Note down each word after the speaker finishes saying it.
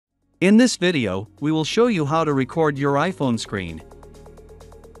In this video, we will show you how to record your iPhone screen.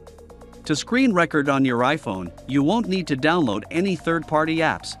 To screen record on your iPhone, you won't need to download any third-party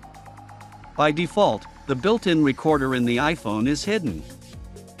apps. By default, the built-in recorder in the iPhone is hidden.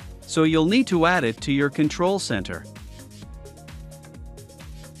 So you'll need to add it to your control center.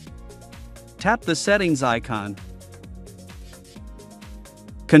 Tap the settings icon.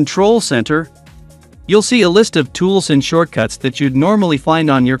 Control Center. You'll see a list of tools and shortcuts that you'd normally find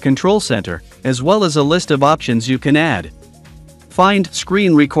on your control center, as well as a list of options you can add. Find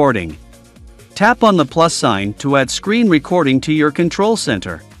Screen Recording. Tap on the plus sign to add screen recording to your control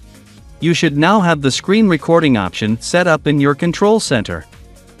center. You should now have the screen recording option set up in your control center.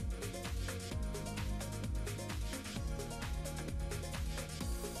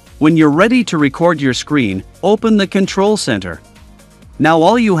 When you're ready to record your screen, open the control center. Now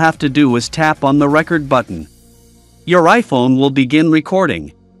all you have to do is tap on the record button. Your iPhone will begin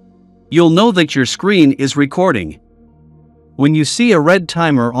recording. You'll know that your screen is recording when you see a red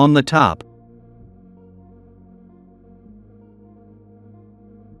timer on the top.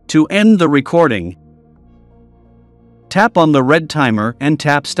 To end the recording, tap on the red timer and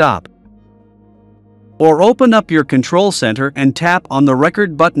tap Stop. Or open up your control center and tap on the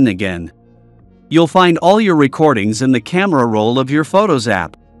record button again. You'll find all your recordings in the camera roll of your Photos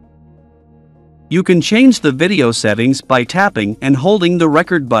app. You can change the video settings by tapping and holding the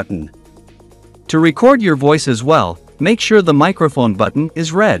record button. To record your voice as well, make sure the microphone button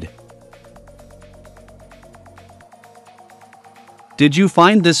is red. Did you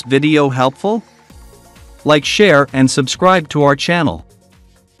find this video helpful? Like, share, and subscribe to our channel.